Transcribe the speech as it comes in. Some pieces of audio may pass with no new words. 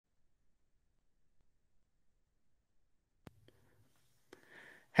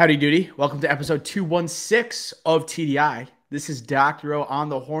Howdy doody. Welcome to episode 216 of TDI. This is Dr. O on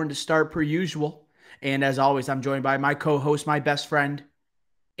the horn to start per usual. And as always, I'm joined by my co-host, my best friend,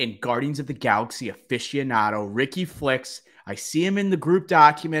 and Guardians of the Galaxy aficionado, Ricky Flicks. I see him in the group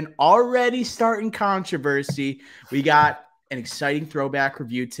document already starting controversy. We got an exciting throwback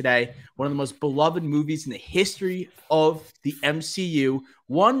review today. One of the most beloved movies in the history of the MCU.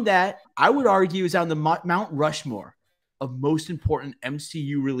 One that I would argue is on the Mount Rushmore of most important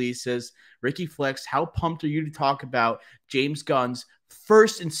MCU releases. Ricky Flicks, how pumped are you to talk about James Gunn's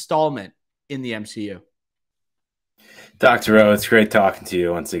first installment in the MCU? Dr. O, it's great talking to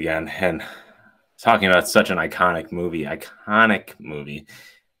you once again and talking about such an iconic movie.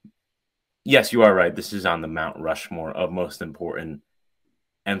 Yes, you are right. This is on the Mount Rushmore of most important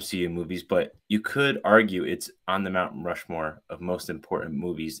MCU movies, but you could argue it's on the Mount Rushmore of most important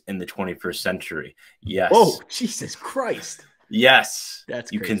movies in the 21st century. Oh, Yes. Jesus Christ. Yes,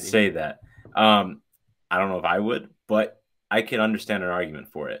 That's you can crazy. say that. I don't know if I would, but I can understand an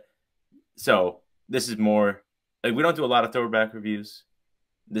argument for it. So this is more like we don't do a lot of throwback reviews.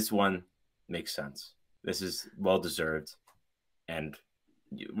 This one makes sense. This is well deserved, and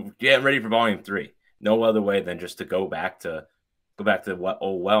get ready for volume 3. No other way than just to go back to what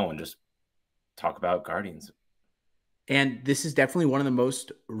oh well and just talk about Guardians. And this is definitely one of the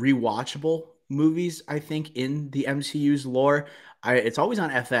most rewatchable movies, I think, in the MCU's lore. It's always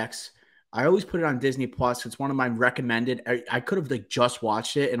on FX. I always put it on Disney Plus. It's one of my recommended. I could have like just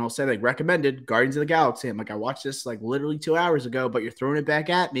watched it and I'll say like recommended Guardians of the Galaxy. I'm like, I watched this like literally 2 hours ago, but you're throwing it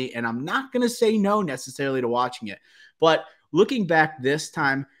back at me, and I'm not gonna say no necessarily to watching it. But looking back this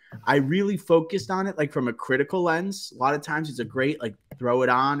time, I really focused on it like from a critical lens. A lot of times it's a great like throw it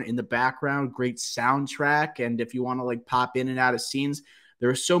on in the background, great soundtrack. And if you want to like pop in and out of scenes, there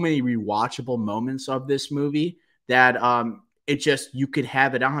are so many rewatchable moments of this movie that it just you could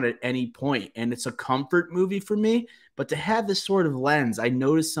have it on at any point. And it's a comfort movie for me. But to have this sort of lens, I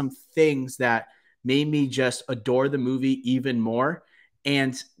noticed some things that made me just adore the movie even more.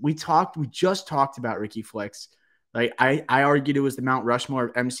 And we just talked about Ricky Flicks, like I argued it was the Mount Rushmore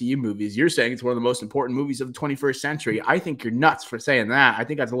of MCU movies. You're saying it's one of the most important movies of the 21st century. I think you're nuts for saying that. I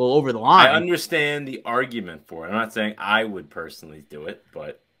think that's a little over the I line. understand the argument for it. I'm not saying I would personally do it,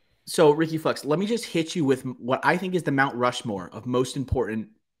 but So, Ricky Flex, let me just hit you with what I think is the Mount Rushmore of most important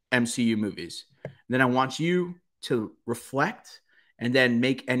MCU movies. And then I want you to reflect and then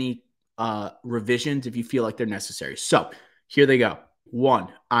make any revisions if you feel like they're necessary. So, here they go. 1,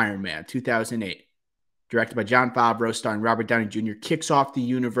 Iron Man, 2008. Directed by Jon Favreau, starring Robert Downey Jr., kicks off the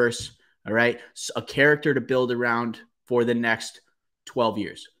universe. All right. A character to build around for the next 12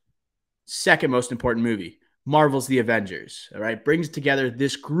 years. Second most important movie, Marvel's The Avengers. All right. Brings together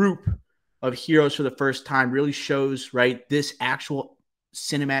this group of heroes for the first time, really shows, right, this actual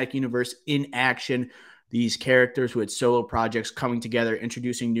cinematic universe in action. These characters who had solo projects coming together,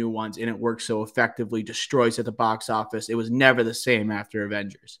 introducing new ones, and it works so effectively, destroys at the box office. It was never the same after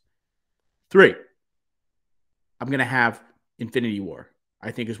Avengers. 3, I'm going to have Infinity War. I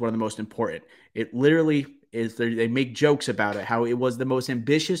think is one of the most important. It literally is, they make jokes about it, how it was the most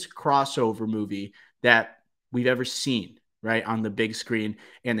ambitious crossover movie that we've ever seen, right, on the big screen.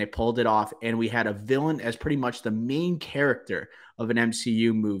 And they pulled it off. And we had a villain as pretty much the main character of an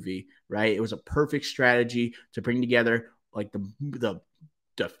MCU movie, right? It was a perfect strategy to bring together like the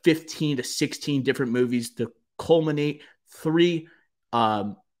 15 to 16 different movies to culminate 3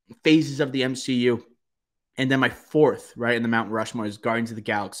 phases of the MCU. And then my fourth, right, in the Mount Rushmore is Guardians of the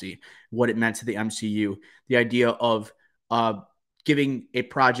Galaxy, what it meant to the MCU. The idea of giving a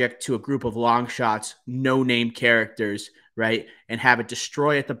project to a group of long shots, no name characters, right, and have it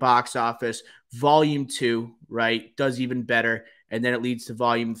destroy at the box office. Volume 2, right, does even better. And then it leads to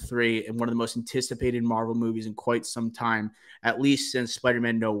Volume 3 and one of the most anticipated Marvel movies in quite some time, at least since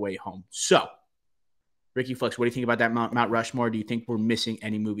Spider-Man No Way Home. So, Ricky Flex, what do you think about that Mount Rushmore? Do you think we're missing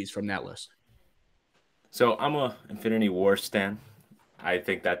any movies from that list? so I'm a Infinity War stan. I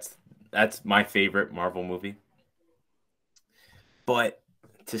think that's my favorite Marvel movie. But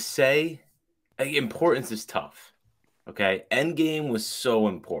to say like, importance is tough. Okay, Endgame was so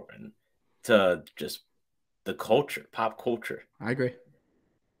important to just the culture, pop culture, I agree.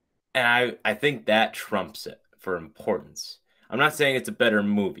 and I think that trumps it for importance. I'm not saying it's a better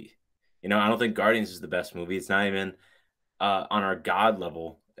movie. I don't think Guardians is the best movie. It's not even on our God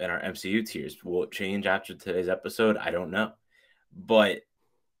level in our MCU tiers. Will it change after today's episode? I don't know, but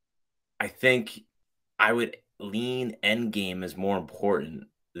I think I would lean Endgame as more important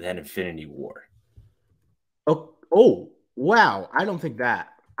than Infinity War. Oh, wow. I don't think that.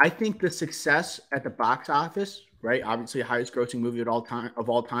 I think the success at the box office right? Obviously, the highest grossing movie of all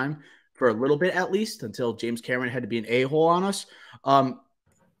time for a little bit at least, until James Cameron had to be an a-hole on us.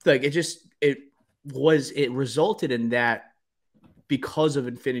 Like it resulted in that because of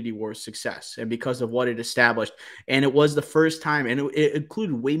Infinity War's success and because of what it established. And it was the first time, and it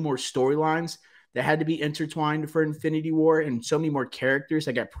included way more storylines that had to be intertwined for Infinity War, and so many more characters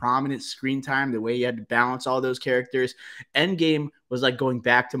that got prominent screen time, the way you had to balance all those characters. Endgame was like going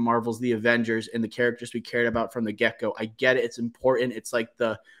back to Marvel's The Avengers and the characters we cared about from the get-go. I get it. It's important. It's like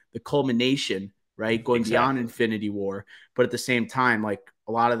the culmination, right? Going beyond Exactly. Infinity War. But at the same time, like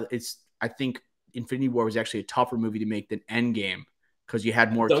a lot of I think Infinity War was actually a tougher movie to make than Endgame because you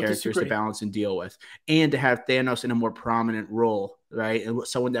had more Don't characters to disagree. balance and deal with, and to have Thanos in a more prominent role, right? And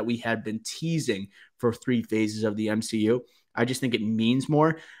someone that we had been teasing for 3 phases of the MCU. I just think it means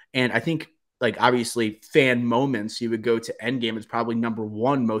more. And I think, like, obviously, fan moments, you would go to Endgame. It's probably number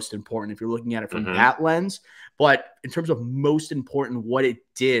one most important if you're looking at it from Mm-hmm. that lens. But in terms of most important, what it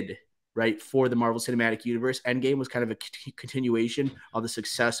did, right, for the Marvel Cinematic Universe, Endgame was kind of a continuation of the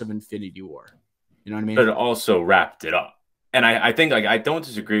success of Infinity War. You know what I But mean? it also wrapped it up. And I think like I don't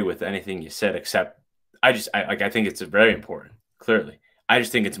disagree with anything you said, except I think it's very important. Clearly, I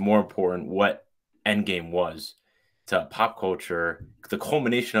just think it's more important what Endgame was to pop culture, the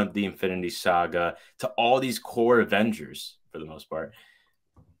culmination of the Infinity Saga, to all these core Avengers for the most part.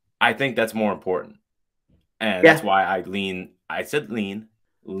 I think that's more important, and that's Yeah. why I lean. I said lean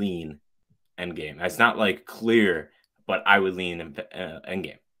Endgame. It's not like clear, but I would lean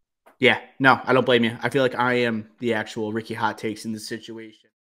Endgame. Yeah. No, I don't blame you. I feel like I am the actual Ricky Hot Takes in this situation.